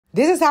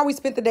This is how we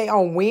spent the day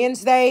on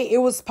Wednesday. It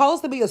was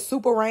supposed to be a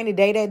super rainy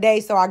day that day,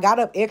 so I got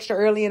up extra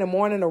early in the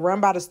morning to run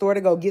by the store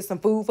to go get some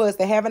food for us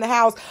to have in the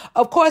house.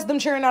 Of course, them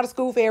cheering out of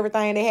school for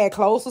everything. They had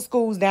closed the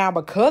schools down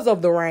because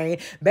of the rain.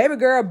 Baby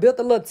girl built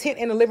a little tent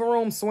in the living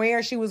room,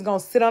 swearing she was going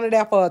to sit under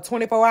there for a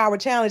 24-hour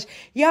challenge.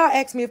 Y'all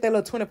asked me if that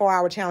little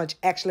 24-hour challenge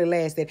actually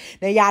lasted.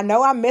 Now, y'all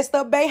know I messed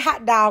up Bay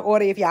hot dog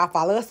order if y'all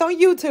follow us on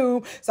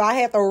YouTube, so I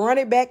had to run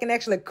it back and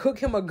actually cook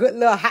him a good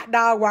little hot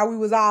dog while we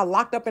was all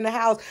locked up in the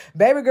house.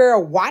 Baby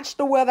girl watched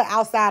the weather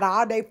outside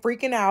all day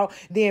freaking out.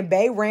 Then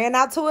Bay ran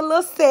out to a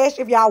little sesh.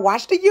 If y'all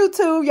watched the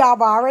YouTube, y'all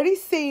have already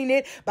seen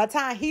it. By the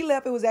time he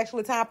left, it was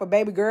actually time for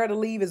baby girl to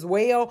leave as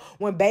well.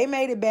 When Bay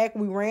made it back,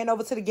 we ran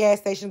over to the gas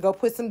station to go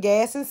put some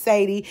gas in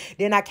Sadie.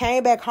 Then I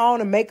came back home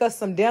to make us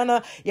some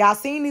dinner. Y'all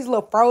seen these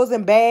little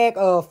frozen bag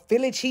of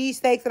Philly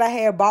cheesesteaks that I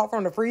had bought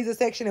from the freezer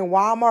section in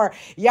Walmart?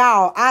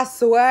 Y'all, I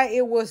swear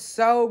it was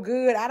so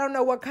good. I don't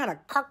know what kind of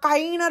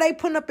cocaine they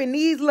putting up in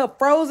these little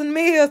frozen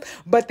meals,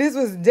 but this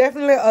was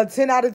definitely a 10 out